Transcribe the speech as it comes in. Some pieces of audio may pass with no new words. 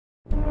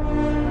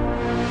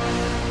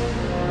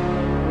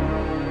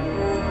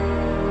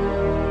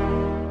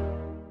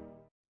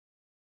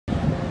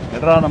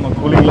எட்ரா நம்ம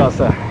கூலிங்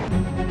கிளாஸை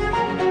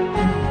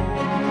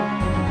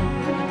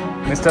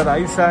மிஸ்டர்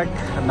ஐசாக்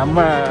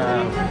நம்ம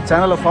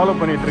சேனலை ஃபாலோ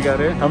பண்ணிட்டு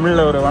இருக்காரு.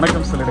 தமிழில் ஒரு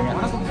வணக்கம் சொல்லிடுங்க.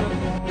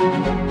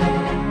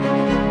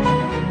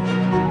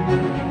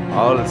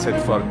 All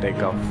set for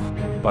take off.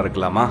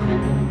 பறக்கலாமா?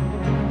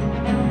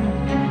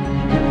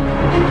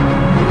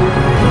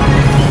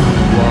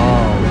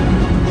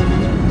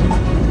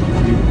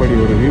 இப்படி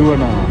ஒரு வியூவை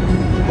நான்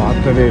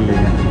பார்த்ததே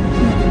இல்லைங்க,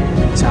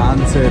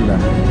 சான்ஸே இல்லை.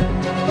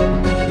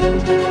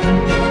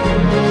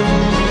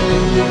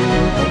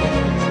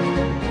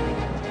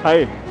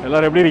 ஹாய்,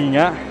 எல்லோரும் எப்படி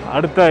இருக்கீங்க?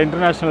 அடுத்த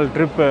இன்டர்நேஷ்னல்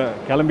ட்ரிப்பு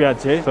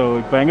கிளம்பியாச்சு. ஸோ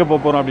இப்போ எங்கே போக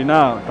போகிறோம் அப்படின்னா,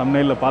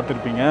 தமிழ்நாட்டில்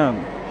பார்த்துருப்பீங்க,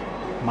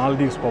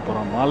 மால்தீவ்ஸ் போக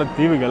போகிறோம்.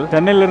 மாலத்தீவுகள்.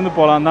 சென்னையிலேருந்து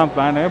போகலான்னு தான்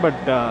பிளானு.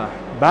 பட்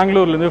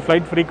பெங்களூர்லேருந்து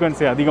ஃப்ளைட்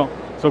ஃப்ரீக்வன்சி அதிகம்.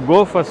 ஸோ கோ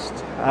ஃபர்ஸ்ட்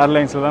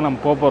ஏர்லைன்ஸில் தான்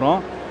நம்ம போக போகிறோம்.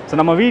 ஸோ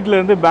நம்ம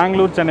வீட்டிலேருந்து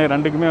பெங்களூர் சென்னை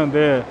ரெண்டுக்குமே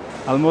வந்து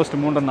ஆல்மோஸ்ட்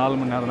 3-4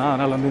 மணி நேரம் தான்.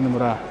 அதனால் வந்து இந்த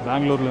முறை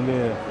பெங்களூர்லேருந்து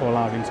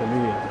போகலாம் அப்படின்னு சொல்லி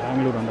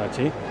பெங்களூர்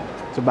வந்தாச்சு.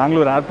 ஸோ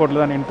பெங்களூர்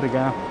ஏர்போர்ட்டில் தான்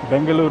நின்றுருக்கேன்.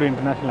 பெங்களூர்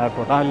இன்டர்நேஷ்னல்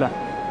ஏர்போர்ட்டா இல்லை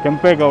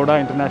Kempegowda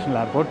international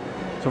airport.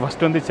 So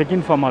first வந்து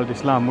செக்இன்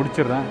ஃபார்மாலிட்டிஸ்லாம்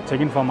முடிச்சிடுறேன்.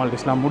 செக்இன்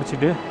ஃபார்மாலிட்டிஸ்லாம்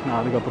முடிச்சுட்டு நான்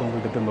அதுக்கப்புறம்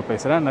உங்கள்கிட்ட திரும்ப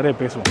பேசுகிறேன். நிறைய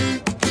பேசுவோம்.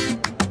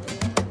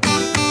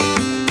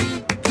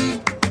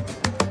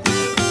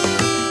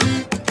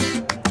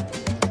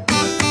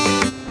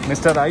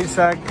 மிஸ்டர்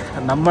ஐசாக்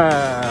நம்ம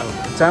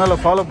சேனலை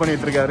ஃபாலோ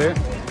பண்ணிகிட்ருக்காரு.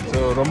 ஸோ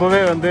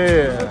ரொம்பவே வந்து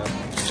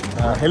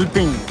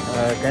ஹெல்பிங்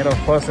கைண்ட்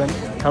ஆஃப் பர்சன்.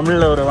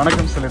 தமிழில் ஒரு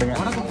வணக்கம் சொல்லிடுங்க.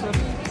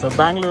 ஸோ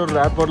பெங்களூர்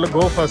ஏர்போர்ட்டில்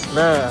கோ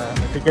ஃபர்ஸ்ட்டில்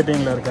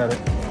டிக்கெட்டிங்கில் இருக்கார்.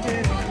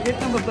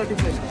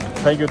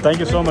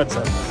 Thank you so much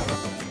sir.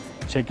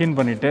 Check in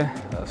பண்ணிவிட்டு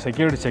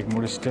செக்யூரிட்டி செக்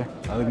முடிச்சுட்டு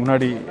அதுக்கு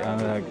முன்னாடி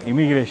அந்த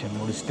இமிக்ரேஷன்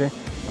முடிச்சுட்டு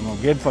நம்ம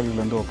கேட்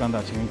பக்கத்தில் வந்து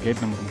உட்காந்தாச்சுங்க.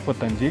 Gate number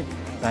 35.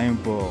 டைம்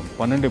இப்போது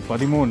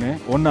 12:13.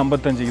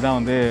 1:55 தான்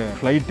வந்து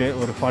ஃப்ளைட்டு.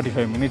 ஒரு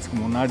 45 மினிட்ஸ்க்கு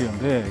முன்னாடி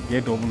வந்து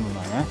கேட் ஓப்பன்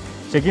பண்ணாங்க.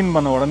 செக்இன்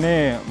பண்ண உடனே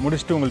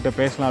முடிச்சுட்டு உங்கள்கிட்ட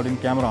பேசலாம்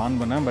அப்படின்னு கேமரா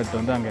ஆன் பண்ணேன். பட்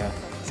வந்து அங்கே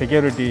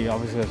செக்யூரிட்டி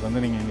ஆஃபீஸர்ஸ்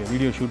வந்து நீங்கள் இங்கே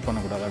வீடியோ ஷூட்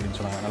பண்ணக்கூடாது அப்படின்னு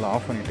சொன்னாங்க. அதனால்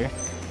ஆஃப் பண்ணிவிட்டு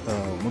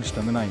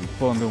முடிச்சுட்டு வந்து நான்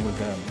இப்போ வந்து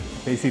உங்கள்கிட்ட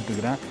பேசிகிட்டு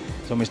இருக்கிறேன்.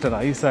 ஸோ மிஸ்டர்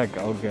ஐசாக்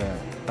அவருக்கு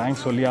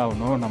தேங்க்ஸ் சொல்லி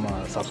ஆகணும், நம்ம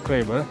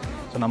சப்ஸ்கிரைபர்.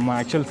 ஸோ நம்ம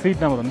ஆக்சுவல்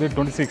சீட் நம்பர் வந்து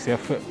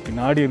 26F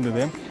பின்னாடி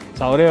இருந்தது.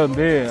 ஸோ அவரே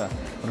வந்து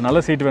ஒரு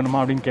நல்ல சீட்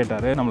வேணுமா அப்படின்னு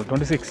கேட்டார். நம்மளை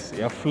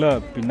 26Fல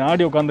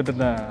பின்னாடி உட்காந்துட்டு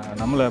இருந்த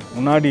நம்மளை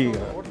முன்னாடி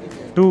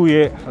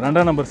 2A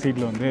 2ஆம் நம்பர்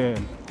சீட்டில் வந்து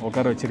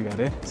உட்கார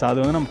வச்சுருக்காரு. ஸோ அது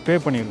வந்து நம்ம பே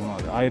பண்ணியிருக்கணும்.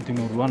 அது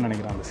 1100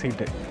 நினைக்கிறேன் அந்த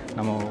சீட்டு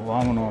நம்ம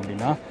வாங்கணும்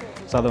அப்படின்னா.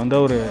 ஸோ அதை வந்து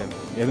அவர்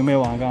எதுவுமே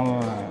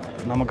வாங்காமல்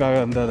நமக்காக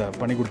வந்து அதை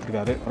பண்ணி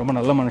கொடுத்துருக்காரு. ரொம்ப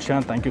நல்ல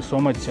மனுஷன். Thank you so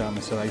much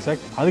mister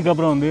Isaac.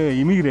 அதுக்கப்புறம் வந்து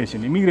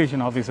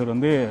இமிக்ரேஷன் ஆஃபீஸர்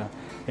வந்து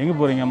எங்கே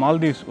போகிறீங்க,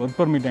 மால்தீவ்ஸ் ஒர்க்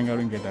பர்மிட் எங்கே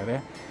அப்படின்னு கேட்டார்.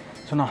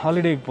 ஸோ நான்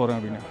ஹாலிடேக்கு போகிறேன்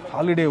அப்படின்னு.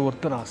 ஹாலிடே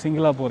ஒருத்தரா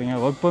சிங்கிளாக போகிறீங்க,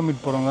 ஒர்க்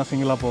பர்மிட் போகிறவங்க தான்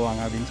சிங்கிளாக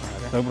போவாங்க அப்படின்னு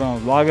சொன்னார். அதுக்கப்புறம்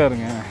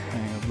விளாகருங்க,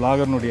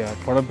 விளாகர்னுடைய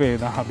பொழப்பே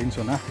தான் அப்படின்னு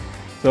சொன்னேன்.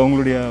 ஸோ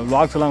உங்களுடைய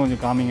விளாக்ஸ் எல்லாம்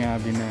கொஞ்சம் காமிங்க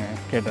அப்படின்னு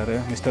கேட்டார்.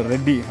 மிஸ்டர்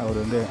ரெட்டி,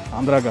 அவர் வந்து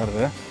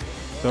ஆந்திராக்காரரு.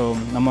 ஸோ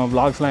நம்ம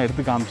விளாக்ஸ்லாம்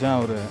எடுத்து காமிச்சேன்.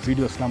 அவர்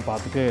வீடியோஸ்லாம்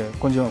பார்த்துட்டு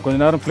கொஞ்சம்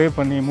நேரம் ப்ளே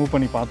பண்ணி மூவ்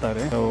பண்ணி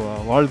பார்த்தாரு. ஸோ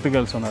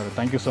வாழ்த்துக்கள் சொன்னார்.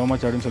 தேங்க்யூ ஸோ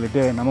மச் அப்படின்னு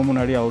சொல்லிட்டு நம்ம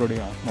முன்னாடி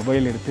அவருடைய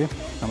மொபைல் எடுத்து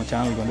நம்ம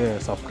சேனலுக்கு வந்து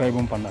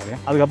சப்ஸ்கிரைபும் பண்ணார்.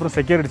 அதுக்கப்புறம்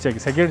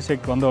செக்யூரிட்டி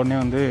செக் வந்த உடனே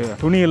வந்து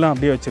துணியெல்லாம்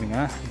அப்படியே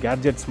வச்சுருங்க,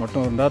 கேட்ஜெட்ஸ்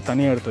மட்டும் இருந்தால்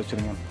தனியாக எடுத்து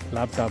வச்சுருங்க,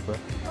 லேப்டாப்பு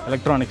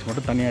எலக்ட்ரானிக்ஸ்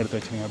மட்டும் தனியாக எடுத்து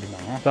வச்சுருங்க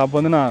அப்படின்னாங்க. ஸோ அப்போ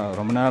வந்து நான்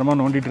ரொம்ப நேரமாக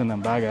நோண்டிகிட்டு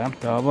இருந்தேன் பேகை.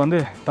 ஸோ அப்போ வந்து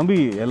தம்பி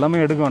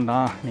எல்லாமே எடுக்க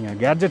வேண்டாம், நீங்கள்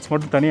கேட்ஜெட்ஸ்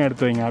மட்டும் தனியாக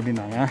எடுத்து வைங்க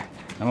அப்படின்னாங்க.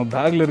 நம்ம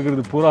பேக்கில்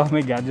இருக்கிறது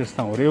பூராவுமே கேட்ஜெட்ஸ்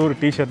தான். ஒரே ஒரு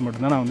டிஷர்ட்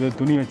மட்டும்தான் நான் வந்து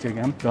துணி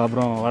வச்சுருக்கேன்.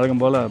 அப்புறம்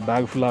வழக்கம் போல்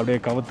பேக் ஃபுல்லாக அப்படியே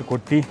கவத்து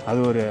கொட்டி அது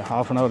ஒரு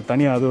 ½ hour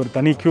தனியாக அது ஒரு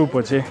தனி க்யூப்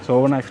வச்சு ஸோ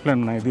ஒவ்வொன்றா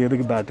எக்ஸ்பிளைன் பண்ணேன். இது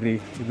எதுக்கு பேட்ரி,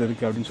 இது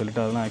எதுக்கு அப்படின்னு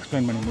சொல்லிட்டு அதெல்லாம்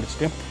எக்ஸ்பிளைன் பண்ணி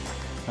முடிச்சுட்டு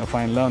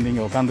ஃபைனலாக வந்து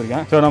இங்கே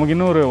உட்காந்துருக்கேன். ஸோ நமக்கு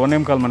இன்னும் ஒரு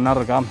 1.25 மணி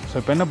நேரம் இருக்கா. ஸோ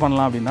இப்போ என்ன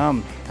பண்ணலாம் அப்படின்னா,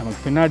 நமக்கு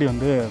பின்னாடி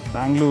வந்து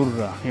பெங்களூர்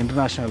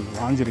இன்டர்நேஷ்னல்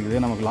லான்ச்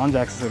இருக்குது. நமக்கு லான்ச்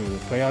ஆக்சஸ் இருக்குது.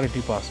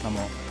 ப்ரையாரிட்டி பாஸ்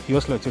நம்ம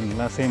யூஎஸில்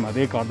வச்சுருக்கீங்களா, சேம்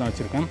அதே கார்டு தான்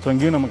வச்சுருக்கேன். ஸோ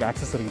இங்கேயும் நமக்கு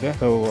ஆக்சஸ் இருக்குது.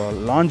 ஸோ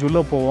லான்ச்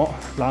உள்ளே போவோம்.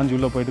 லான்ச்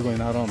உள்ளே போயிட்டு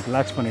கொஞ்சம் நேரம்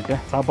ரிலாக்ஸ் பண்ணிவிட்டு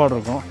சாப்பாடு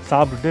இருக்கும்,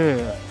 சாப்பிட்டுட்டு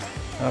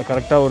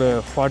கரெக்டாக ஒரு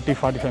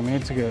 40-45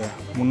 மினிட்ஸுக்கு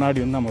முன்னாடி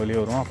வந்து நம்ம வெளியே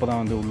வருவோம். அப்போ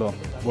தான் வந்து உள்ளே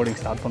போர்டிங்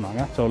ஸ்டார்ட்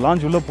பண்ணுவாங்க. ஸோ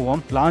லான்ச் உள்ளே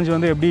போவோம். லான்ச்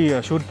வந்து எப்படி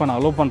ஷூட் பண்ண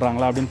அலோவ்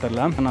பண்ணுறாங்களா அப்படின்னு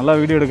தெரியல. நல்லா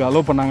வீடியோ எடுக்க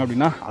அலோவ் பண்ணாங்க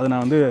அப்படின்னா அதை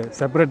நான் வந்து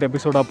செப்பரேட்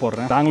எபிசோடாக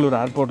போடுறேன். பெங்களூர்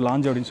ஏர்போர்ட்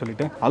லான்ச் அப்படின்னு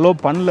சொல்லிட்டு.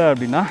 அலோவ் பண்ணல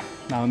அப்படின்னா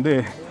நான் வந்து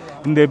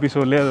இந்த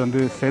எபிசோட்லேயே அதை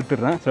வந்து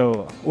சேர்த்துடுறேன். ஸோ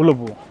உள்ளே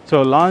போவோம்.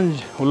 ஸோ லான்ச்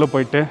உள்ளே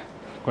போயிட்டு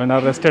கொஞ்ச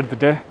நேரம் ரெஸ்ட்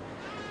எடுத்துகிட்டு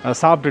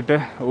சாப்பிட்டுட்டு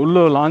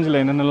உள்ளே லாஞ்சில்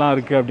என்னென்னலாம்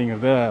இருக்குது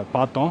அப்படிங்கிறத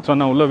பார்த்தோம். ஸோ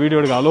நான் உள்ள வீடியோ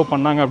எடுக்க அலோவ்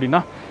பண்ணாங்க அப்படின்னா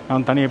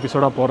நான் தனி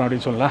எபிசோடாக போகிறேன்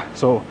அப்படின்னு சொல்லல.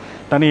 ஸோ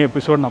தனி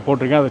எபிசோட் நான்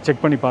போட்டிருக்கேன், அதை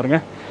செக் பண்ணி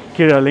பாருங்கள்.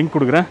 கீழே லிங்க்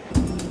கொடுக்குறேன்.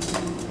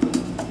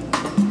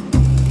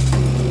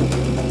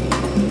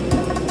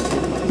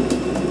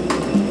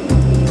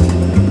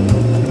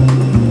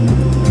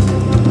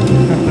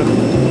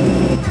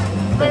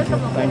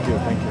 தேங்க்யூ.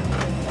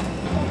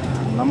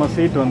 நம்ம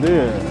சீட் வந்து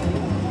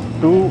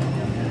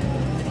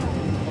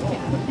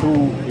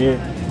 2A.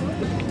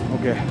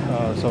 ஓகே.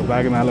 ஸோ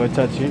பேக் மேலே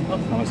வச்சாச்சு.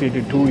 நம்ம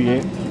சீட்டு 2A,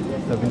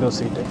 விண்டோ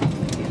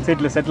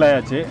சீட்டில் செட்டில்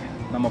ஆயாச்சு.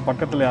 நம்ம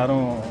பக்கத்தில்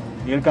யாரும்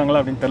இருக்காங்களா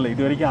அப்படின்னு தெரியல.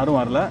 இது வரைக்கும் யாரும்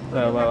வரல.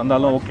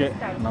 வந்தாலும் ஓகே,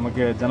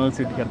 நமக்கு ஜன்னல்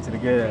சீட்டு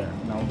கிடச்சிருக்கு.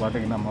 நம்ம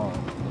பாட்டுக்கு நம்ம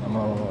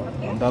நம்ம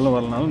வந்தாலும்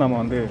வரலனாலும் நம்ம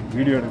வந்து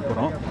வீடியோ எடுக்க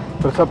போகிறோம்.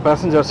 பெருசாக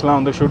பேசஞ்சர்ஸ்லாம்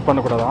வந்து ஷூட்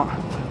பண்ணக்கூடாதான்.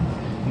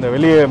 இந்த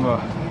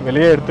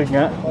வெளியே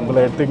எடுத்துக்கங்க,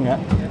 உங்களை எடுத்துக்கங்க.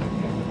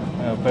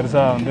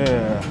 பெருசாக வந்து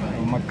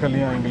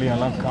மக்களையும் எங்களையும்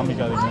எல்லாம்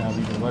காமிக்காதீங்க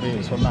அப்படிங்கிற மாதிரி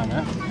சொன்னாங்க.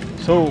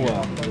 ஸோ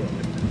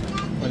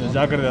கொஞ்சம்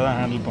ஜாக்கிரதையாக தான்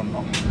ஹேண்டில்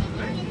பண்ணோம்.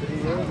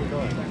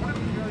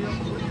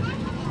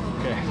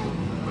 ஓகே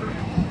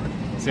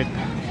செட்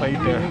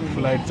ஃப்ளைட்டு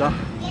ஃபுல் ஆகிடுச்சா?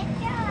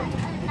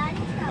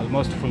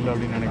 ஆல்மோஸ்ட் ஃபுல்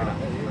அப்படின்னு நினைக்கிறேன்.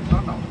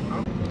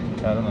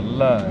 அது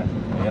நல்லா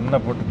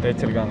எண்ணெய் போட்டு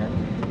தேய்ச்சிருக்காங்க.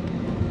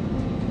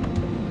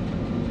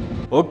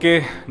 ஓகே,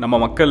 நம்ம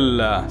மக்கள்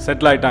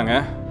செட்டில் ஆகிட்டாங்க,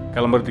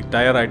 கிளம்புறதுக்கு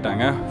தயார்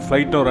ஆகிட்டாங்க.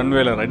 ஃப்ளைட்டும்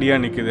ரன்வேல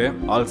ரெடியாக நிற்குது.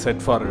 All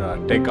set for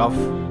take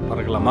off.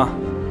 பறக்கலாமா?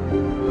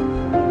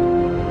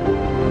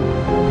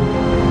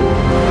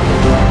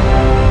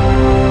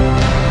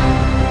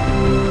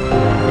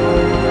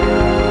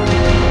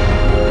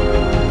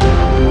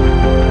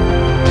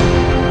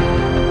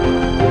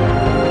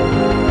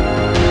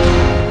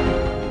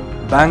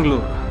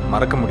 Bangalore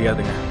மறக்க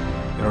முடியாதுங்க.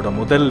 என்னோட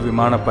முதல்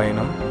விமான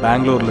பயணம்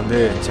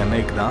பெங்களூர்லேருந்து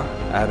சென்னைக்கு தான்,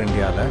 ஏர்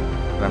இண்டியாவில்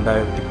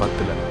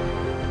 2010.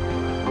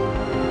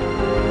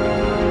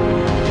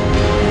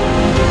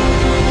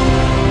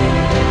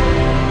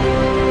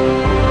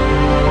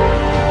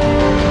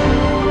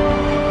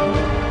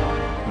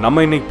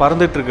 நம்ம இன்னைக்கு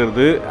பறந்துட்டு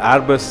இருக்கிறது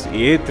Airbus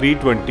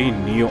A320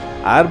 neo.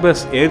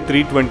 Airbus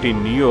A320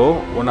 neo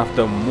one of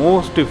the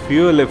most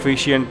fuel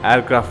efficient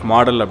aircraft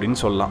model அப்படின்னு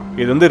சொல்லலாம்.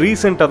 இது வந்து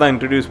ரீசெண்டாக தான்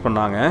இன்ட்ரடியூஸ்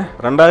பண்ணாங்க.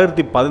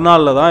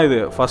 2014 தான் இது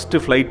ஃபர்ஸ்ட்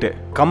ஃப்ளைட்டு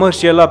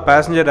கமர்ஷியலாக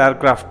பேசஞ்சர்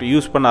ஏர்கிராஃப்ட்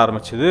யூஸ் பண்ண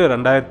ஆரம்பிச்சது.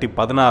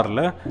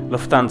 2016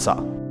 லஃப்தான்சா.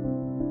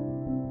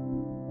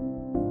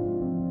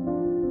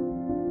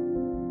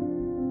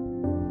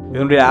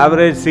 இதனுடைய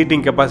ஆவரேஜ்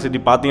சீட்டிங் கெப்பாசிட்டி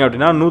பார்த்தீங்க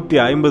அப்படின்னா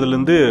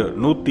 150லேருந்து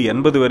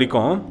 180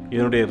 வரைக்கும்.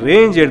 இதனுடைய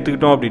ரேஞ்ச்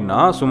எடுத்துக்கிட்டோம் அப்படின்னா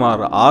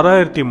சுமார்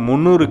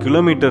 6300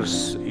 கிலோமீட்டர்ஸ்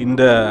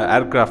இந்த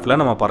ஏர்கிராஃப்டில்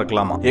நம்ம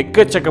பறக்கலாமா.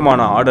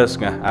 எக்கச்சக்கமான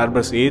ஆர்டர்ஸ்ங்க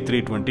ஏர்பஸ்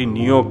A320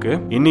 நியோக்கு.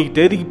 இன்னைக்கு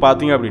தேதிக்கு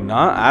பார்த்தீங்க அப்படின்னா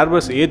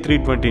ஏர்பஸ்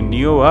A320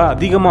 நியோவை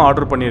அதிகமாக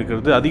ஆர்டர்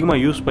பண்ணியிருக்கிறது,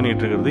 அதிகமாக யூஸ்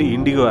பண்ணிட்டு இருக்கிறது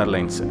இண்டிகோ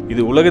ஏர்லைன்ஸ்.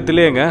 இது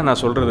உலகத்திலேங்க,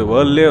 நான் சொல்றது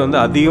வேர்ல்ட்லேயே வந்து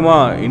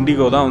அதிகமாக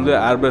இண்டிகோ தான் வந்து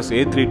ஏர்பஸ்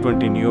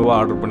A320 நியோவை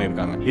ஆர்டர்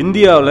பண்ணியிருக்காங்க.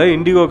 இந்தியாவில்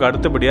இண்டிகோக்கு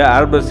அடுத்தபடியாக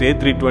ஏர்பஸ்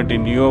A320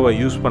 நியோவை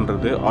யூஸ்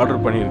பண்றது,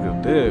 ஆர்டர்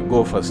பண்ணியிருக்கிறது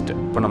கோ ஃபர்ஸ்ட்.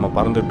 இப்போ நம்ம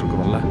பறந்துட்டு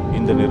இருக்கிறோம்ல,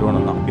 இந்த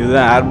நிறுவனம் தான்.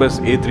 இதுதான் ஏர்பஸ்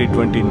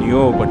A320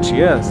 நியோ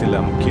பற்றிய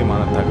சில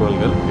முக்கியமான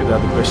தகவல்கள்.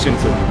 ஏதாவது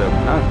கொஸ்டின்ஸ் இருந்தது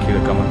அப்படின்னா கீழே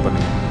கமெண்ட்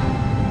பண்ணுங்க.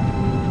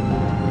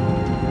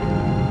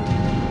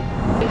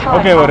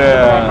 ஓகே, ஒரு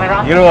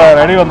 20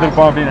 அடி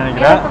வந்திருப்போம் அப்படின்னு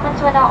நினைக்கிறேன்.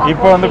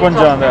 இப்போ வந்து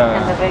கொஞ்சம் அந்த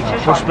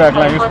புஷ்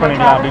பேக்லாம் யூஸ்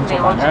பண்ணிக்கலாம் அப்படின்னு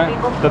சொன்னாங்க.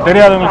 இப்போ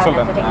தெரியாதவங்களுக்கு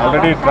சொல்கிறேன்,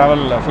 ஆல்ரெடி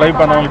ட்ராவல் ஃப்ளை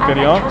பண்ணவங்களுக்கு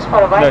தெரியும்.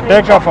 இந்த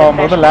டேக் ஆஃப்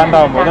ஆகும்போது, லேண்ட்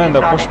ஆகும்போது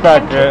இந்த புஷ்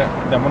பேக்கு,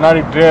 இந்த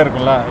முன்னாடி ட்ரே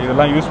இருக்குல்ல,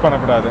 இதெல்லாம் யூஸ்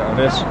பண்ணக்கூடாது.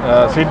 அப்படியே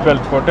சீட்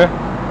பெல்ட் போட்டு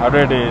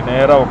அப்படியே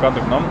நேராக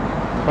உட்காந்துக்கணும்.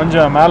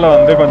 கொஞ்சம் மேலே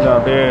வந்து கொஞ்சம்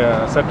அப்படியே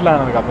செட்டில்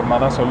ஆனதுக்கு அப்புறமா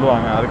தான்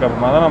சொல்லுவாங்க.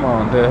 அதுக்கப்புறமா தான் நம்ம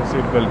வந்து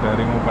சீட் பெல்ட்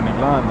ரிமூவ்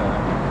பண்ணிக்கலாம், அந்த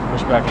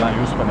புஷ் பேக்லாம்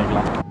யூஸ்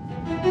பண்ணிக்கலாம்.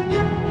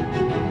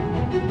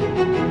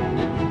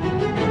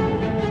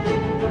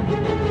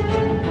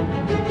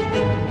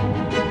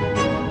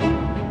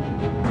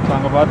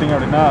 அங்கே பார்த்தீங்க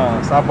அப்படின்னா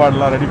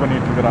சாப்பாடுலாம் ரெடி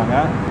பண்ணிகிட்டு இருக்கிறாங்க.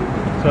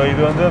 ஸோ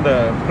இது வந்து அந்த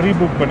ப்ரீ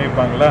புக்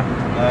பண்ணியிருப்பாங்களே,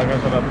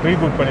 ப்ரீ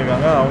புக்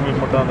பண்ணியிருக்காங்க.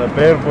 அவங்களுக்கு மட்டும் அந்த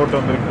பேர் போட்டு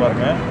வந்துருக்கு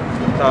பாருங்க.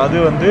 ஸோ அது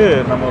வந்து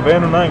நம்ம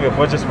வேணும்னா இங்கே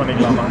பர்ச்சேஸ்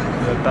பண்ணிக்கலாமா.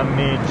 இந்த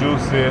தண்ணி,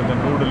 ஜூஸு, இந்த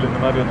நூடுல், இந்த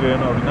மாதிரி வந்து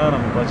வேணும் அப்படின்னா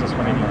நம்ம பர்ச்சேஸ்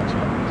பண்ணிக்கலாம்.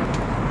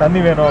 ஆக்சுவலாக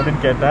தண்ணி வேணும்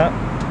அப்படின்னு கேட்டேன்.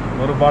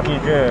 ஒரு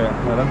பாட்டிலுக்கு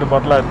 2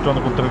 பாட்டிலாக எடுத்துகிட்டு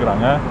வந்து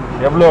கொடுத்துருக்குறாங்க.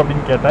 எவ்வளோ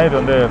அப்படின்னு கேட்டேன். இது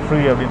வந்து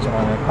ஃப்ரீ அப்படின்னு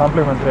சொன்னாங்க,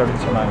 காம்ப்ளிமெண்ட்ரி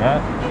அப்படின்னு சொன்னாங்க.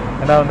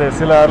 ஏன்னா வந்து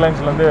சில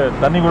ஏர்லைன்ஸில் வந்து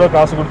தண்ணி கூட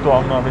காசு கொடுத்து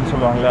வாங்கணும் அப்படின்னு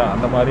சொல்லுவாங்களே,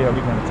 அந்த மாதிரி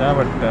அப்படின்னு நினச்சேன்.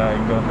 பட்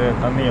இங்கே வந்து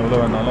தண்ணி எவ்வளோ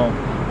வேணாலும்,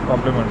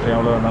 காம்ப்ளிமெண்ட்ரி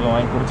எவ்வளோ வேணாலும்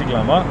வாங்கி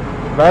குடிச்சிக்கலாமா.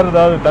 வேறு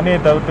ஏதாவது தண்ணியை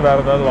தவிர்த்து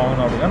வேறு ஏதாவது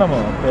வாங்கணும் அப்படின்னா நம்ம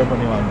பே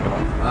பண்ணி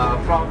வாங்கிக்கலாம்.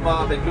 From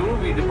Bengaluru,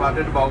 we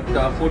departed about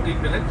 14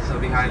 minutes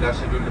behind our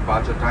scheduled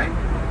departure time.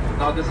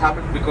 Now this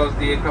happened because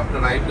the aircraft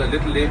arrived a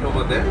little late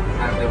over there,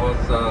 and there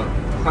was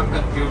some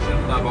confusion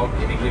about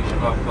immigration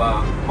of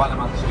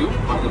Malaman's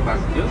one of the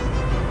passengers.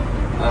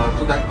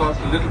 So that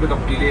caused a little bit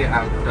of delay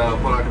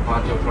for our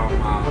departure from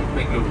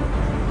Bengaluru.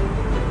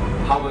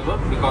 However,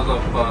 because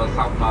of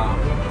some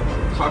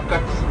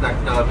shortcuts that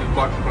we've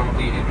got from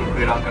the en-route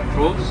radar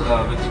controls,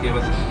 which gave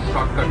us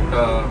shortcut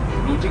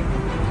routing,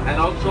 and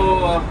also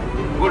a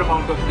good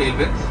amount of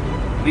tailwinds,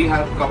 we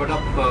have covered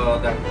up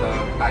that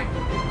time.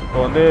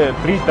 இப்போ வந்து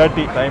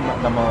 3:30 time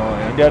நம்ம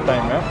India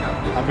time.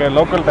 அங்கே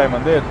local time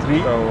வந்து 3.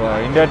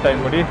 India time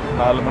படி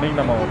 4 மணிக்கு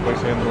நம்ம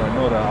போய் சேர்ந்துருவோம்.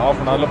 இன்னும் ஒரு ½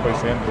 அன் ஹவரில்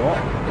போய் சேர்ந்துருவோம்.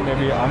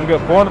 மேபி அங்கே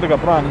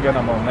போனதுக்கப்புறம் அங்கே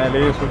நம்ம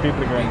மேலேயே சுற்றிட்டு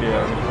இருக்க வேண்டிய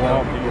இருக்கும்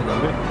அப்படிங்கிறது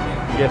வந்து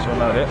இங்கே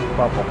சொன்னார்.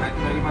 பார்ப்போம். Thank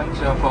you very much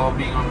for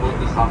being on board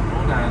this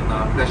afternoon, and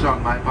pleasure on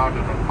my part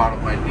and on part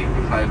of my team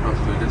to fly across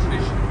to your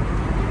destination.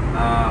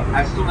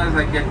 As soon as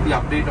I get the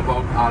update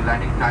about our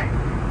landing time,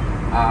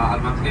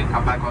 I'll once again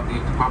come back on the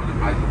intercom and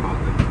advise about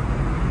it.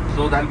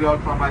 So that'll be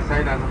all from my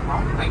side as of now.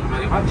 Thank you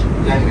very much.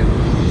 Jai Hind.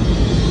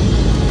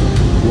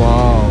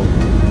 Wow.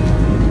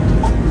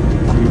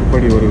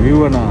 இப்படி ஒரு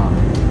வியூவை நான்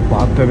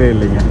பார்த்ததே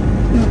இல்லைங்க.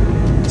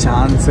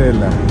 சான்ஸே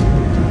இல்லை.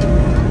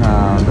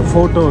 அந்த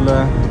ஃபோட்டோவில்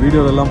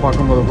வீடியோலெல்லாம்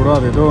பார்க்கும்போது கூட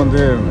அது ஏதோ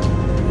வந்து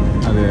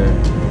அது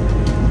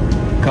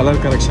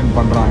கலர் கரெக்ஷன்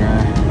பண்ணுறாங்க,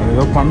 அது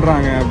ஏதோ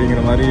பண்ணுறாங்க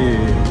அப்படிங்கிற மாதிரி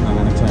நான்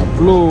நினச்சேன்.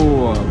 அவ்வளோ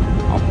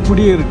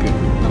அப்படியே இருக்குது.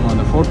 நம்ம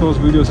அந்த ஃபோட்டோஸ்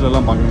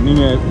வீடியோஸ்லாம் பார்க்குறோம்.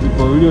 நீங்கள்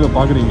இப்போ வீடியோவில்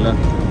பார்க்குறீங்களா,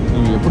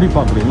 நீங்கள் எப்படி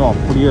பார்க்குறீங்களோ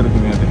அப்படியே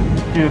இருக்குங்க. அது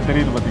இது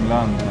தெரியுது பார்த்தீங்களா,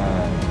 அந்த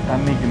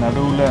தண்ணிக்கு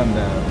நடுவில் அந்த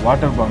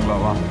வாட்டர்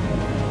பங்களாவா,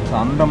 ஸோ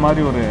அந்த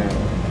மாதிரி ஒரு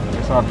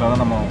ரிசார்ட்டில்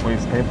தான் நம்ம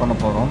போய் ஸ்டே பண்ண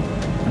போகிறோம்.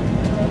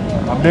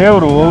 அப்படியே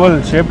ஒரு ஓவல்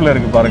ஷேப்பில்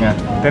இருக்குது பாருங்கள்,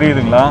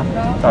 தெரியுதுங்களா?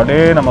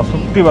 அப்படியே நம்ம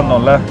சுற்றி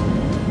வந்தோம்ல,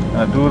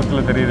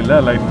 தூரத்தில் தெரியுதுல்ல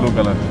லைட் ப்ளூ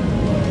கலர்,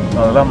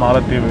 அதெல்லாம்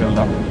மாலத்தீவுகள்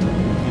தான்.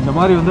 இந்த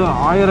மாதிரி வந்து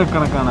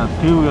ஆயிரக்கணக்கான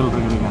தீவுகள்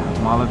இருக்குதுங்க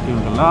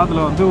மாலத்தீவுகளில்.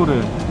 அதில் வந்து ஒரு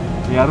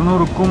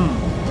 200க்கும்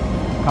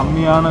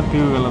கம்மியான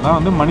தீவுகளில் தான்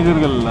வந்து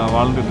மனிதர்கள்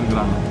வாழ்ந்துட்டு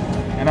இருக்கிறாங்க.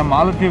 ஏன்னா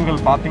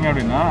மாலத்தீவுகள் பார்த்திங்க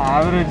அப்படின்னா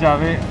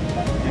ஆவரேஜாகவே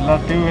எல்லா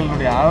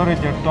தீவுகளினுடைய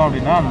ஆவரேஜ் எடுத்தோம்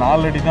அப்படின்னா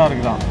 4 அடி தான்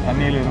இருக்குதான்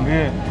தண்ணியிலிருந்து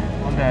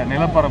அந்த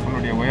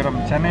நிலப்பரப்பினுடைய உயரம்.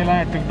 சென்னையெலாம்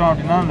எடுத்துக்கிட்டோம்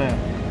அப்படின்னா அந்த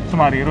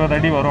சுமார் 20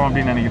 அடி வரும்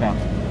அப்படின்னு நினைக்கிறேன்.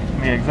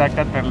 எனக்கு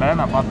எக்ஸாக்டாக தெரில,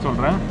 நான் பார்த்து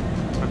சொல்கிறேன்.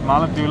 பட்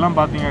மாலத்தீவுலாம்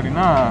பார்த்திங்க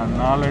அப்படின்னா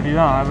 4 அடி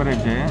தான்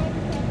ஆவரேஜு.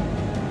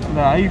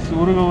 இந்த ஐஸ்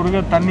உருக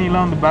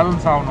தண்ணியெலாம் வந்து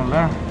பேலன்ஸ் ஆகணும்ல.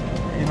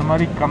 இந்த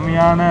மாதிரி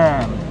கம்மியான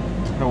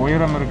இந்த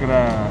உயரம் இருக்கிற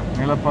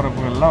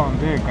நிலப்பரப்புகள்லாம்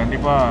வந்து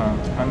கண்டிப்பாக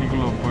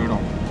தண்ணிக்குள்ளே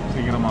போயிடும்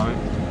சீக்கிரமாகவே.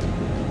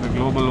 இந்த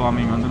குளோபல்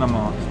வார்மிங் வந்து நம்ம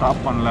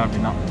ஸ்டாப் பண்ணல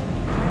அப்படின்னா.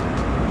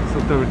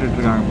 சுத்த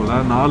விட்டுட்ருக்காங்க போல்.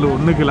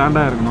 4:01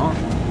 லேண்டாக இருக்கணும்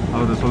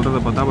அவர் சொல்கிறத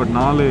பார்த்தா. பட்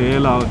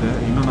 4:07 ஆகுது.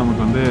 இன்னும்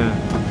நமக்கு வந்து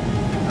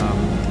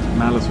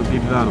மேலே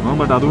சுற்றிட்டு தான் இருக்கும்.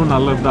 பட் அதுவும்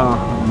நல்லது தான்,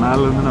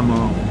 மேலேருந்து நம்ம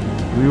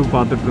வியூ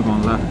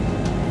பார்த்துட்ருக்கோம்ல.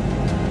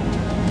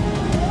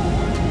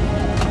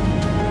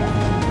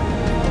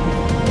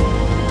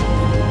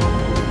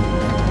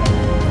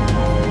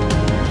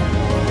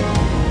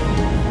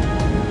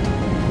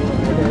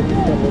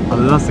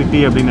 அதுதான் சிட்டி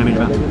அப்படின்னு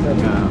நினைக்கிறேன்.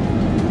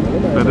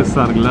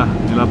 பெருசாக இருக்குல்ல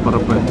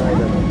நிலப்பரப்பு,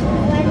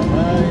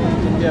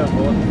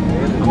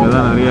 அங்கே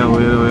தான் நிறைய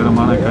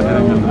உயரமான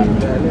கட்டிடங்கள்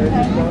இருக்குது.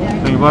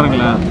 நீங்கள்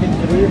பாருங்களேன்,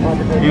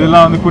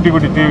 இதெல்லாம் வந்து குட்டி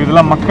குட்டி தீவு,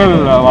 இதெல்லாம் மக்கள்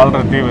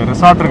வாழ்கிற தீவு,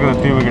 ரிசார்ட் இருக்கிற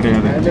தீவு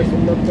கிடையாது.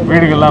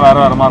 வீடுகள்லாம்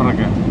வேறு மாதிரி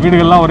இருக்குது.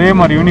 வீடுகள்லாம் ஒரே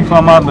மாதிரி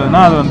யூனிஃபார்மாக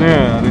இருந்ததுன்னா அது வந்து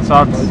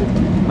ரிசார்ட்ஸ்,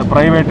 இந்த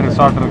ப்ரைவேட்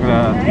ரிசார்ட் இருக்கிற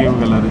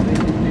தீவுகள் அது.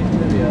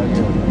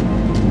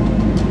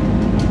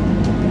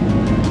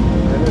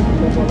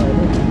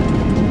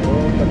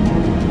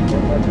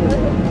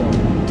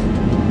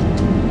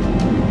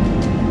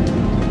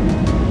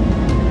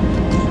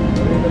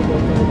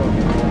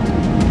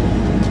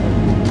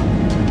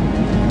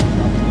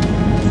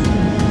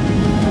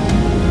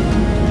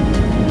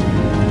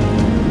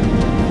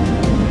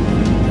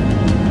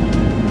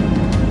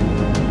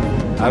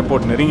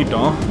 ஏர்போர்ட்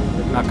நெருங்கிட்டோம்.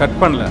 நான் கட்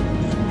பண்ணல,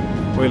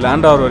 போய்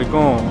லேண்ட் ஆகிற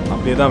வரைக்கும்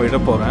அப்படியே தான் விட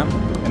போகிறேன்.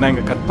 ஏன்னா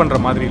இங்கே கட் பண்ணுற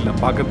மாதிரி இல்லை,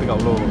 பார்க்குறதுக்கு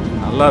அவ்வளோ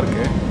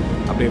நல்லாயிருக்கு.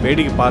 அப்படியே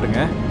வேடிக்கை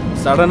பாருங்கள்.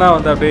 சடனாக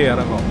வந்து அப்படியே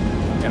இறங்கும்.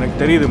 எனக்கு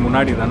தெரியுது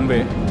முன்னாடி ரன்வே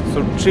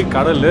சுற்றி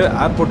கடல்.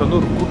 ஏர்போர்ட் வந்து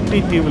ஒரு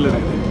குட்டி தீவில்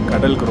இருக்குது,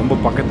 கடலுக்கு ரொம்ப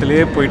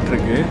பக்கத்துலேயே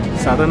போயிட்டுருக்கு.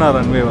 சடனாக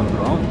ரன்வே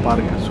வந்துடும்.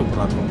 பாருங்கள்,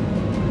 சூப்பராக இருக்கும்.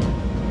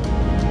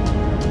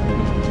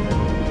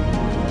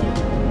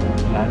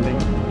 Landing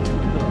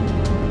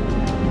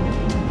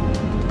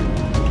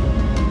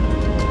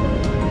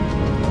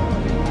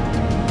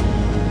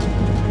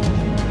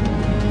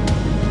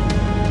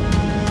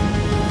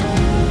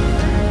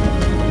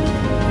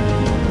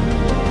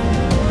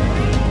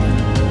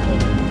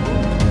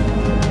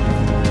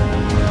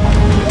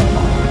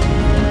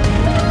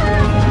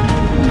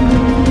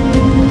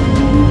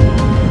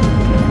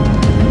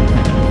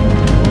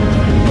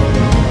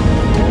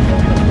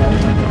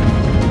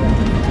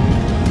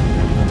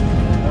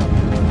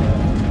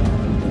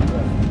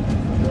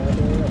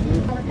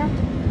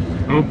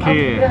okay.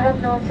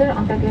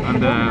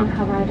 அந்த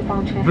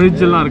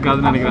பிரிட்ஜெல்லாம்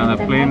இருக்காதுன்னு நினைக்கிறேன். அந்த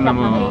பிளேன்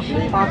நம்ம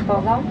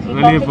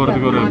வெளியே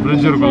போகிறதுக்கு ஒரு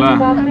பிரிட்ஜ் இருக்குல்ல,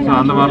 ஸோ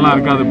அந்த மாதிரிலாம்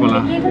இருக்காது போல்.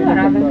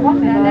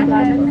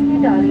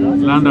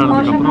 லேண்ட்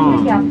ஆனதுக்கப்புறம்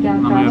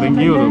நம்ம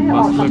இறங்கி ஒரு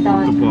பஸ்ஸில்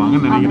கூப்பிட்டு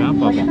போவாங்கன்னு நினைக்கிறேன்.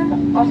 பார்ப்போம்.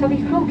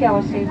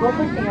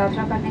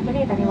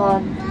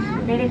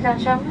 Ladies and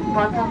gentlemen,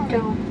 welcome to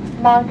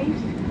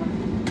Maldives,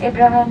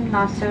 Ibrahim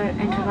Nasser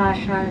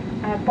International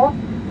Airport.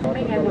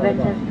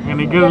 இங்கே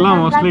நிற்கிறதுலாம்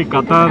மோஸ்ட்லி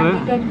கத்தார்,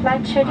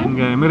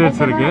 அங்கே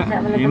எமிரேட்ஸ் இருக்குது,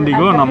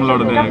 இண்டிகோ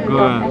நம்மளோடது.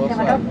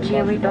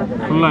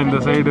 ஃபுல்லாக இந்த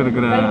சைடு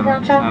இருக்கிற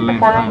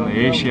ஏர்லைன்ஸ் தான், இந்த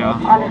ஏஷியா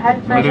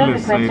மிடில்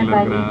ஈஸ்ட் சைடில்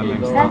இருக்கிற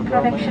ஏர்லைன்ஸ் தான்.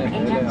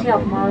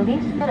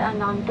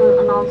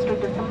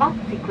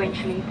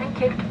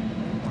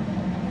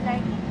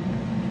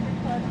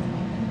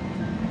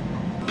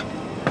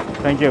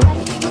 Thank you,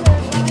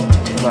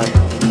 bye.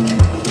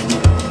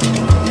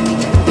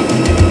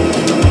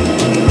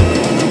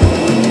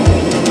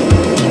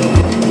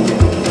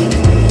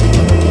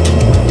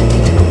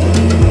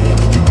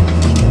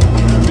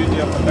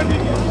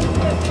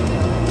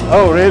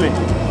 Oh, really?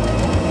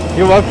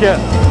 You work here?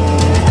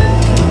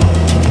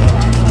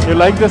 You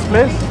like this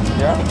place?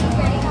 Yeah.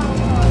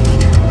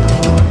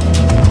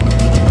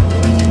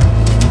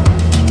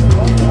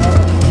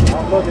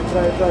 हम लोग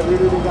इतना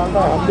वीडियो निकालता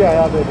है, हम भी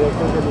आया थे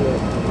देखने के लिए,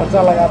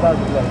 अच्छा लगा था।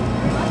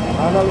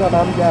 चैनल का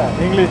नाम क्या है?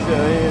 English,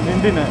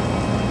 Hindi में.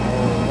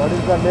 What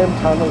is the name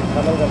channel?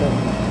 Channel का name?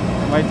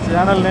 my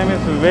channel name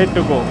is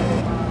way2go.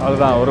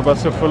 அதுதான் ஒரு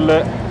bus full.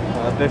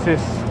 This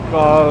is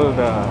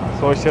called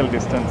social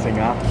distancing.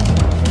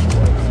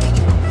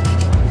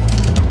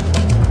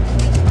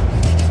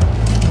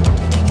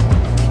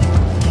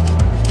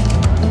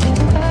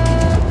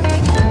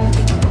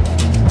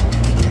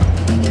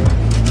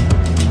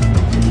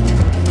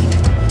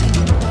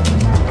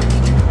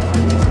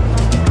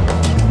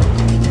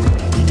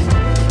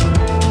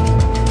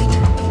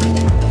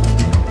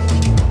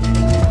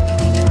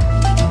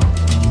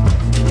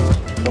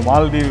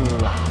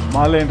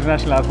 Male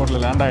international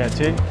ஏர்போர்ட்டில் லேண்ட்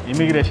ஆயாச்சு.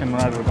 இமிக்ரேஷன்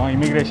முன்னாடி இருக்கோம்.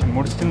 இமிக்ரேஷன்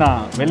முடிச்சுட்டு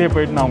நான் வெளியே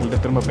போயிட்டு நான்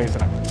உங்கள்கிட்ட திரும்ப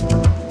பேசுகிறேன்.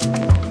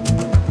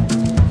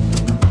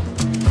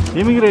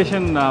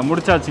 இமிக்ரேஷன்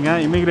முடிச்சாச்சுங்க.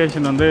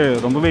 இமிக்ரேஷன் வந்து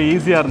ரொம்பவே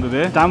ஈஸியாக இருந்தது.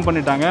 ஸ்டாம்ப்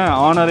பண்ணிட்டாங்க.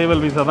 ஆன்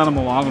அரைவல் விசா தான்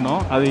நம்ம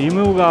வாங்கணும். அது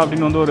இமுகா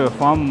அப்படின்னு வந்து ஒரு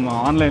ஃபார்ம்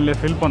ஆன்லைன்லேயே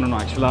ஃபில் பண்ணணும்.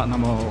 ஆக்சுவலாக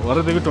நம்ம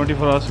வரதுக்கு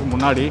 24 ஹவர்ஸ்க்கு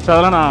முன்னாடி. ஸோ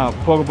அதெல்லாம் நான்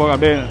போக போக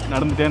அப்படியே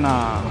நடந்துகிட்டே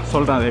நான்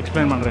சொல்கிறேன், அதை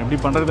எக்ஸ்பிளைன் பண்ணுறேன்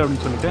எப்படி பண்ணுறது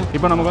அப்படின்னு சொல்லிட்டு.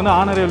 இப்போ நமக்கு வந்து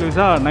ஆன் அரைவல்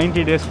விசா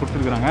 90 டேஸ்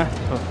கொடுத்துருக்குறாங்க.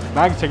 ஸோ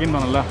பேக் செக்இன்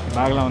பண்ணல,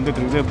 பேக்லாம் வந்துட்டு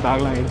இருக்குது.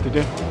 பேக்லாம்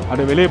எடுத்துகிட்டு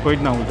அப்படியே வெளியே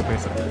போயிட்டு நான் உங்கள்கிட்ட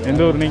பேசுகிறேன்.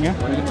 எந்த ஊர் நீங்கள்?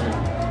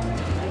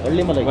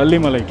 வள்ளிமலை.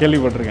 வள்ளிமலை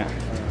கேள்விப்பட்டிருக்கேன்.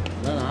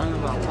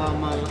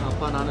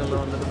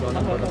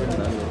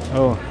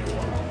 ஓ,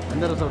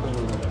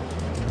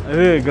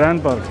 இது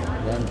கிராண்ட் பார்க்.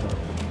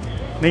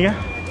 நீங்கள்?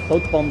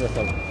 South bomb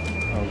resort.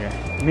 ஓகே,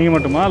 நீங்கள்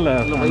மட்டுமா இல்லை?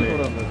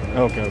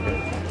 ஓகே ஓகே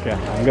ஓகே,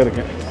 அங்கே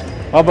இருக்கேன்.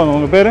 பார்ப்பாங்க.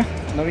 உங்கள் பேர்?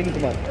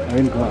 நவீன்குமார்.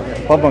 நவீன்குமார்.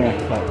 பார்ப்பாங்க.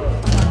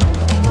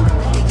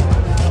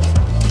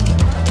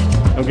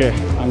 ஓகே,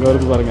 அங்கே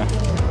இருக்கு பாருங்க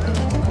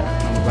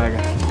நம்ம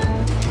பேக்கு.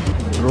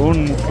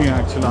 ட்ரோன் முக்கியம்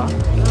ஆக்சுவலாக.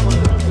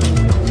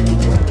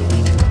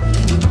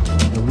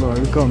 எவ்வளோ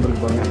அழுக்காக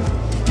வந்துருக்கு பாருங்க.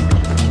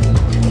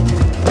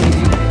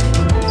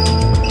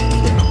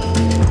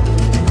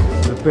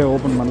 ஜிப்பே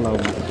ஓப்பன் பண்ணலாம்.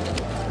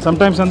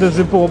 சம்டைம்ஸ் வந்து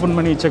ஜிப்பு ஓப்பன்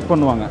பண்ணி செக்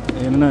பண்ணுவாங்க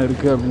என்ன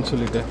இருக்குது அப்படின்னு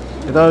சொல்லிட்டு.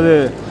 ஏதாவது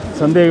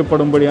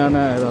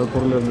சந்தேகப்படும்படியான ஏதாவது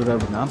பொருள் இருந்தது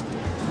அப்படின்னா.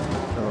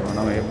 ஸோ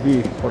நம்ம எப்படி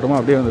போட்டோமோ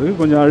அப்படியே வந்துருக்கு.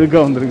 கொஞ்சம்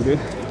அழுக்காக வந்துருக்குது.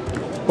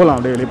 போகலாம்,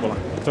 அப்படியே வெளியே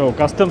போகலாம். ஸோ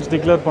கஸ்டம்ஸ்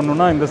டிக்ளேர்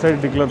பண்ணணுன்னா இந்த சைடு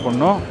டிக்ளேர்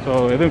பண்ணணும். ஸோ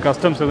எதுவும்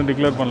கஸ்டம்ஸ் எதுவும்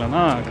டிக்ளேர்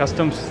பண்ணலன்னா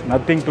கஸ்டம்ஸ்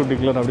நத்திங் டு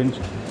டிக்ளேர்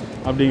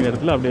அப்படிங்கிற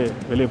இடத்துல அப்படியே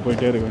வெளியே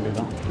போயிட்டே இருக்க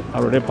வேண்டியதுதான்.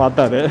 அவர் அப்படியே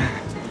பார்த்தாரு,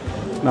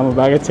 நம்ம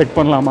பேக்கை செக்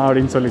பண்ணலாமா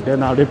அப்படின்னு சொல்லிட்டு.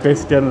 நான் அப்படியே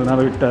பேசிட்டே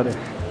இருந்ததுனால விட்டார்.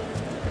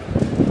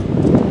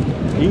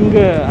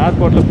 இங்கே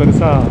ஏர்போர்ட்டில்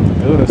பெருசாக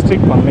எதுவும்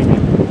ரெஸ்ட்ரிக்ட் பண்ணலைங்க.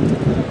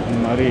 இந்த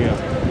மாதிரி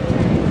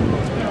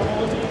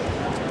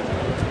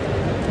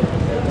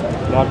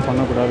லாக்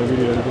பண்ணக்கூடாது,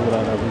 வீடியோ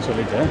எடுக்கக்கூடாது அப்படின்னு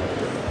சொல்லிட்டு.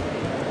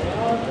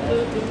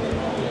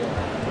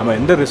 நம்ம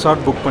எந்த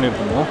ரிசார்ட் புக்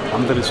பண்ணியிருக்கோமோ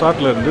அந்த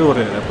ரிசார்ட்லேருந்து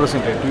ஒரு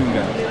ரெப்ரசன்டேட்டிவ்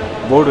இங்கே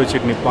போர்டு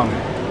வச்சுட்டு நிற்பாங்க.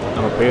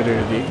 நம்ம பேர்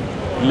எழுதி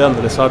இல்லை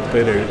அந்த ரிசார்ட்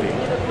பேர் எழுதி.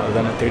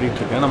 அதுதான் நான்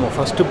தேடிட்டுருக்கேன். நம்ம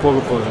ஃபஸ்ட்டு போக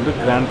போகிறது வந்து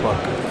grand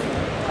park.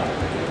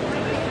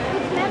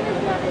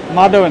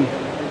 Madhavan.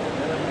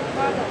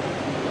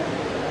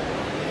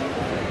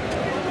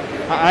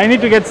 I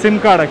need to get SIM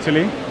card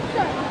actually.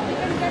 Sure, you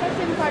can get a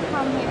SIM card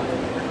from here.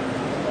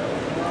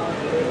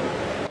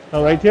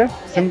 Oh, right here?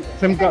 SIM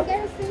You card. can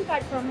get a SIM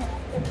card from here.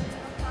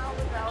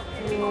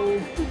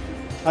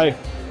 Hi.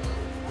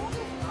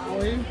 How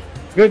are you?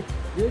 Good.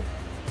 Good.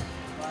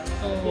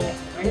 So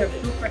we have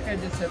two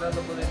packages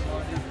available in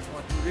Maldives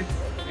for tourists.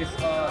 It's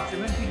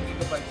 17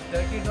 gigabytes,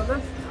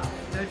 $30.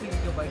 30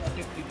 gigabytes,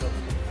 $50.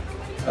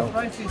 The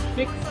price is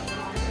fixed.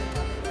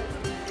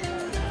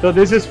 So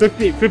this is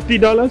 $50.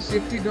 $50.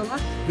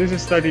 This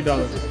is $30.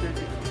 This is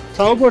 $30. So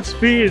how about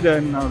speed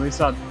and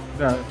resort?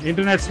 The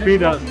internet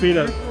speed.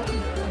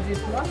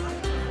 This one.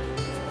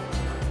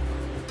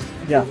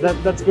 Yeah,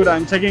 that's good.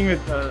 I'm checking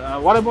with.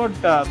 What about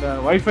the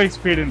Wi-Fi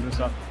speed in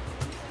resort?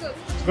 Good.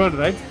 It's good,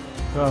 right?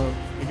 So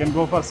you can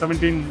go for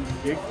 17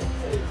 gig.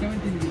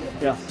 17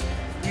 gigabytes. Yeah.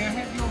 May I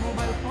have your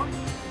mobile phone?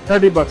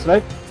 $30,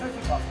 right?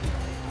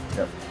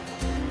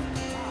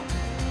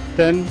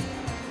 $30.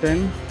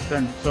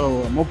 10. So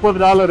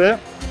 $30.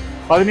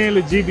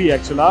 17 GB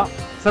actually.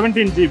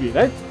 17 GB,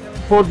 right?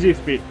 4G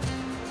speed.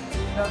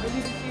 The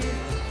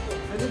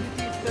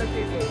validity is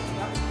 30 days.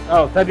 Yeah?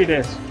 Oh, 30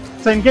 days.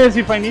 So in case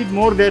if I need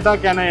more data,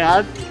 can I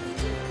add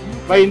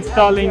by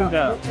installing You can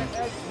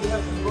add, you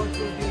have to go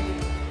to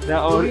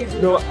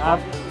the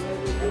app?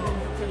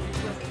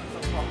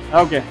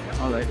 Okay,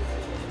 all right.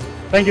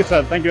 Thank you,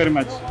 sir. Thank you very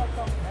much.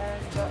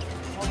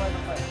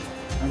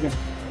 Okay.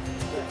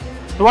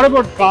 So what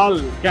about call?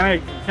 Can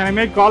I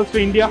make calls to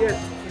India? Yes,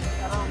 it's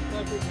around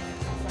 30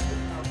 minutes.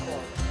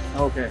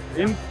 Okay.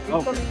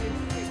 Okay.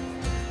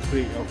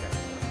 Free. Okay.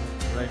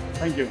 Right.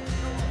 Thank you.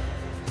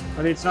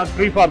 But it's not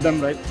free for them,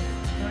 right?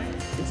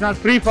 It's not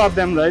free for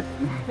them, right?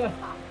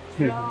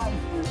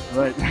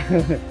 Right.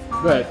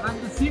 Right. I'm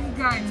the SIM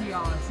guy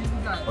here. SIM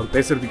guy. அவர்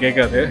பேசுகிறது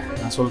கேட்காது,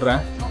 நான்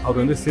சொல்கிறேன்.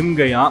 அவர் வந்து sim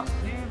கையா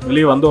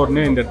வெளியே வந்த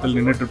உடனே இந்த இடத்துல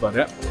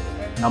நின்றுட்டுருப்பாரு.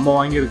 நம்ம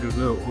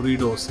வாங்கியிருக்கிறது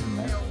ஒரு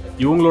சிம்மு.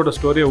 இவங்களோட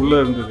ஸ்டோரியே உள்ளே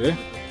இருந்தது.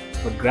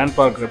 பட் கிராண்ட்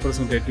பார்க்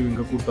ரெப்ரசன்டேட்டிவ்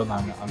இங்கே கூப்பிட்டு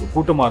வந்தாங்க. அங்கே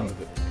கூட்டமாக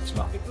இருந்தது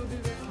ஆக்சுவலாக.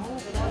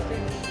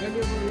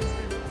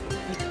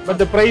 But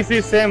the price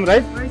is same,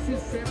 right? Price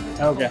is same.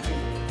 Okay.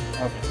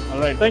 Okay.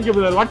 All right. Thank you,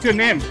 brother. What's your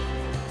name?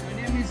 My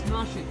name is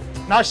Nashid.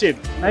 Nashid.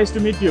 Nice to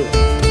meet you.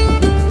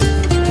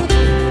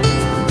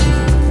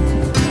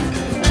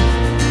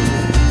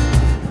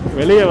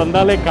 வெளியே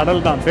வந்தாலே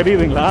கடல் தான்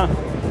தெரியுதுங்களா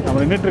நம்ம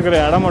நின்றுட்டு இருக்கிற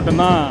இடம்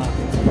மட்டும்தான்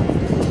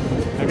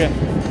okay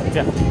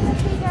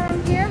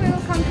Here we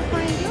will come to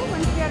find you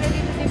once we are ready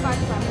to depart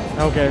from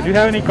here. Okay, do you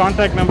have any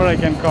contact number I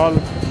can call?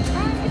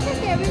 It's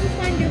okay, we will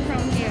find you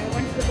from here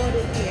once the boat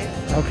is here.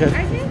 Okay.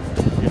 Okay?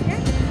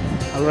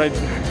 Yeah. All right.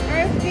 Or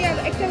if we are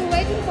actually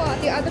waiting for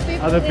the other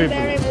people, Other in people.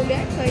 their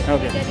area, so if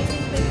Okay. you need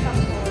anything, please come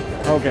forward.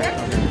 Okay.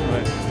 Yeah? Okay. All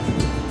right.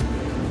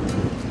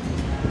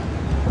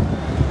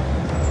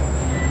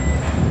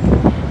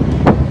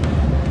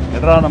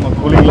 எட்ரா நம்ம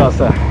cooling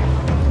கிளாஸை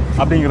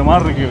அப்படிங்கிற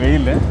மாதிரி இருக்குது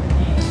வெயில்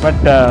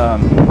but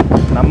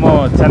நம்ம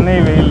சென்னை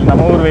வெயில்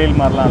நம்ம ஊர் வெயில்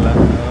மாதிரிலாம் இல்லை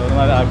ஒரு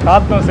மாதிரி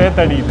காற்றும்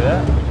சேர்த்து அடிக்குது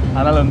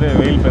அதனால் வந்து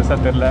வெயில் பெருசாக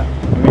தெரில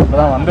இப்போ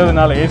தான்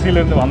வந்ததுனால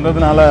ஏசியிலேருந்து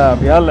வந்ததுனால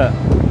அப்படியா இல்லை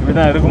இப்படி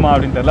தான் இருக்குமா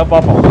அப்படின்னு தெரியல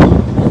பார்ப்போம்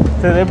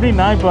சரி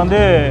எப்படின்னா இப்போ வந்து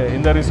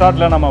இந்த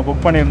ரிசார்ட்டில் நம்ம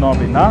புக் பண்ணியிருந்தோம்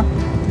அப்படின்னா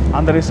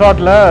அந்த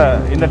ரிசார்ட்டில்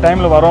இந்த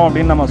டைமில் வரோம்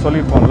அப்படின்னு நம்ம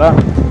சொல்லியிருப்போம்ல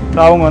ஸோ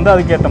அவங்க வந்து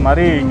அதுக்கேற்ற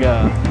மாதிரி இங்கே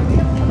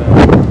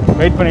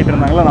வெயிட் பண்ணிகிட்டு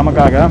இருந்தாங்களா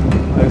நமக்காக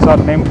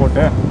ரிசார்ட் நேம்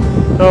போட்டு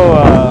ஸோ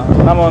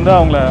நம்ம வந்து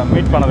அவங்கள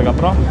மீட்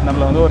பண்ணதுக்கப்புறம்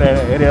நம்மளை வந்து ஒரு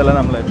ஏரியாவில்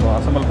நம்மளை இப்போ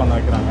அசம்பிள் பண்ண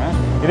வைக்கிறாங்க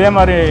இதே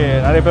மாதிரி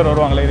நிறைய பேர்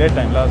வருவாங்களே இதே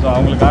டைமில் ஸோ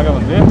அவங்களுக்காக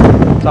வந்து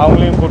ஸோ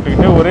அவங்களையும்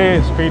கூப்பிட்டுக்கிட்டு ஒரே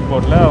ஸ்பீட்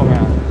போட்டில் அவங்க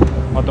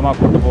மொத்தமாக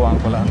கூப்பிட்டு போவாங்க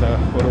போல் அந்த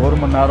ஒரு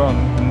மணி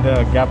நேரம் இந்த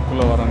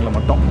கேப்புக்குள்ளே வரவங்களை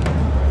மட்டும்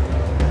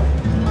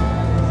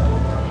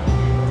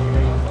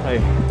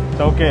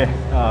ஓகே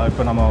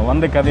இப்போ நம்ம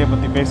வந்த கதையை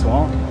பற்றி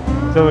பேசுவோம்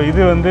ஸோ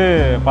இது வந்து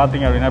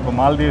பார்த்திங்க அப்படின்னா இப்போ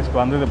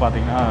மால்தீவ்ஸ்க்கு வந்தது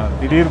பார்த்திங்கன்னா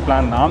திடீர்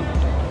பிளான் தான்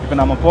இப்போ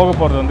நம்ம போக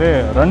போகிறது வந்து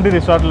 2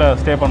 ரிசார்ட்டில்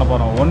ஸ்டே பண்ண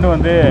போகிறோம் ஒன்று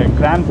வந்து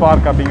கிராண்ட்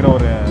பார்க் அப்படிங்கிற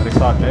ஒரு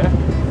ரிசார்ட்டு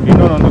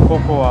இன்னொன்று வந்து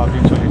கோகோவா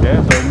அப்படின்னு சொல்லிட்டு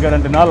ஸோ இங்கே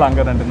 2 நாள்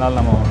அங்கே 2 நாள்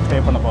நம்ம ஸ்டே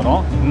பண்ண போகிறோம்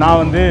நான்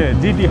வந்து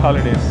ஜிடி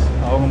ஹாலிடேஸ்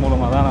அவங்க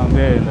மூலமாக தான் நான்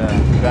வந்து இந்த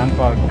கிராண்ட்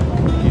பார்க்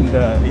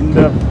இந்த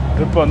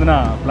ட்ரிப்பை வந்து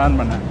நான் பிளான்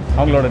பண்ணேன்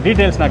அவங்களோட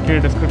டீட்டெயில்ஸ் நான்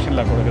கீழே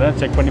டிஸ்கிரிப்ஷனில் கொடுக்குறேன்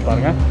செக் பண்ணி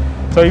பாருங்கள்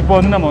ஸோ இப்போ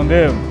வந்து நம்ம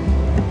வந்து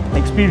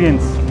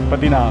எக்ஸ்பீரியன்ஸ்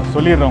பற்றி நான்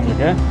சொல்லிடுறேன்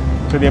உங்களுக்கு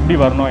ஸோ இது எப்படி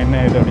வரணும் என்ன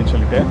இது அப்படின்னு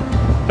சொல்லிட்டு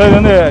ஸோ இது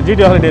வந்து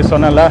ஜிடி ஹாலிடேஸ்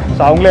சொன்னேன்ல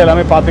ஸோ அவங்களே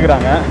எல்லாமே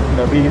பார்த்துக்கிறாங்க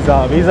இந்த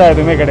வீசா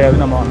எதுவுமே கிடையாது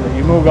நம்ம அந்த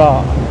இமுகா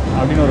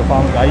அப்படின்னு ஒரு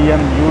ஃபார்ம்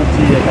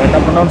IMUGA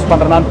கரெக்டாக ப்ரொனவுன்ஸ்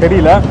பண்ணுறேன்னான்னு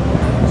தெரியல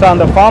ஸோ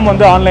அந்த ஃபார்ம்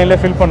வந்து ஆன்லைனில்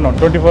ஃபில் பண்ணணும்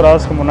 24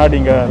 ஹவர்ஸ்க்கு முன்னாடி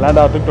இங்கே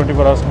லேண்ட் ஆகிறதுக்கு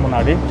 24 ஹவர்ஸ்க்கு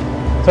முன்னாடி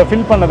ஸோ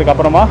ஃபில்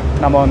பண்ணதுக்கப்புறமா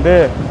நம்ம வந்து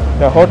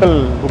இந்த ஹோட்டல்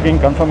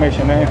புக்கிங்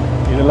கன்ஃபர்மேஷனு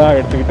இதெல்லாம்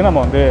எடுத்துக்கிட்டு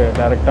நம்ம வந்து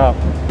டைரெக்டாக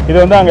இது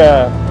வந்து அங்கே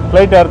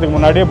ஃப்ளைட் ஏறதுக்கு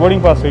முன்னாடியே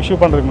போர்டிங் பாஸ் இஷ்யூ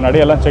பண்ணுறதுக்கு முன்னாடி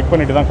எல்லாம் செக்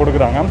பண்ணிட்டு தான்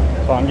கொடுக்குறாங்க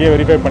ஸோ அங்கேயே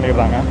வெரிஃபை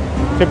பண்ணிடுறாங்க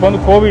ஸோ இப்போ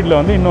வந்து கோவிடில்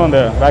வந்து இன்னும் அந்த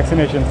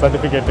வேக்சினேஷன்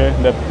சர்டிஃபிகேட்டு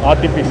இந்த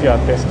RT-PCR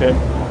டெஸ்ட்டு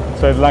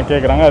ஸோ இதெல்லாம்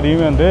கேட்குறாங்க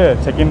அதையுமே வந்து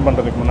செக்இன்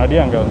பண்ணுறதுக்கு முன்னாடி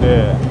அங்கே வந்து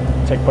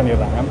செக்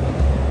பண்ணிடுறாங்க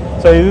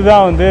ஸோ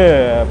இதுதான் வந்து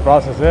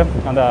ப்ராசஸ்ஸு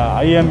அந்த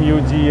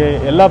IMUGA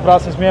எல்லா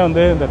ப்ராசஸுமே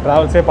வந்து இந்த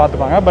ட்ராவல்ஸே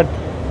பார்த்துப்பாங்க பட்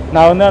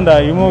நான் வந்து அந்த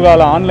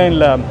இமுகாவில்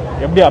ஆன்லைனில்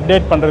எப்படி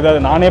அப்டேட் பண்ணுறது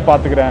அதை நானே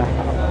பார்த்துக்கிறேன்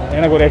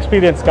எனக்கு ஒரு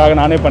எக்ஸ்பீரியன்ஸ்க்காக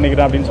நானே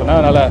பண்ணிக்கிறேன் அப்படின்னு சொன்னேன்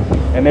அதனால்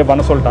என்னே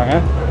பண்ண சொல்லிட்டாங்க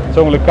ஸோ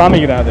உங்களுக்கு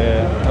காமிக்கிறேன் அது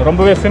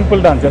ரொம்பவே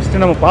சிம்பிள் தான்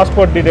ஜஸ்ட்டு நம்ம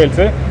பாஸ்போர்ட்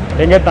டீட்டெயில்ஸு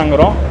எங்கே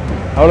தங்குறோம்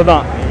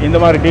அவ்வளோதான் இந்த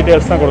மாதிரி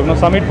டீட்டெயில்ஸ் தான் கொடுக்கணும்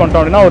சப்மிட்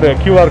பண்ணிட்டோம் அப்படின்னா ஒரு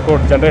QR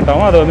கோட் ஜென்ரேட்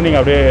ஆகும் அதை வந்து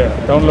நீங்கள் அப்படியே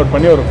டவுன்லோட்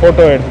பண்ணி ஒரு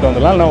ஃபோட்டோ எடுத்துகிட்டு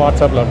வந்துடலாம் இல்லை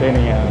வாட்ஸ்அப்பில் அப்படியே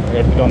நீங்கள்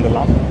எடுத்துகிட்டு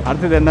வந்துடலாம்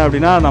அடுத்தது என்ன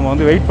அப்படின்னா நம்ம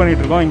வந்து வெயிட்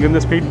பண்ணிகிட்டு இருக்கோம்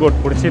இங்கேருந்து ஸ்பீட் போட்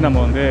பிடிச்சி நம்ம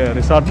வந்து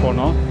ரிசார்ட்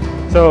போனோம்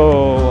ஸோ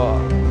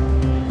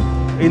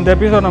இந்த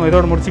எபிசோட் நம்ம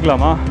இதோடு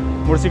முடிச்சிக்கலாம்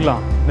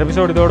இந்த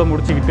எபிசோடு இதோடு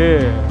முடிச்சுக்கிட்டு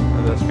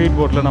அந்த ஸ்பீட்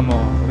போட்டில் நம்ம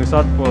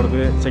ரிசார்ட்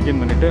போகிறது செக்இன்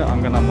பண்ணிவிட்டு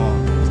அங்கே நம்ம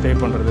ஸ்டே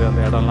பண்ணுறது அந்த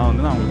இடம்லாம்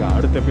வந்து நான் உங்களுக்கு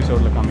அடுத்த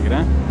எபிசோடில்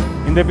காமிக்கிறேன்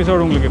இந்த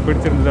எபிசோடு உங்களுக்கு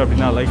பிடிச்சிருந்தது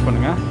அப்படின்னா லைக்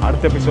பண்ணுங்கள்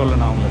அடுத்த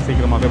எபிசோடில் நான் உங்களை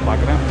சீக்கிரமாகவே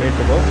பார்க்குறேன்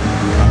way2go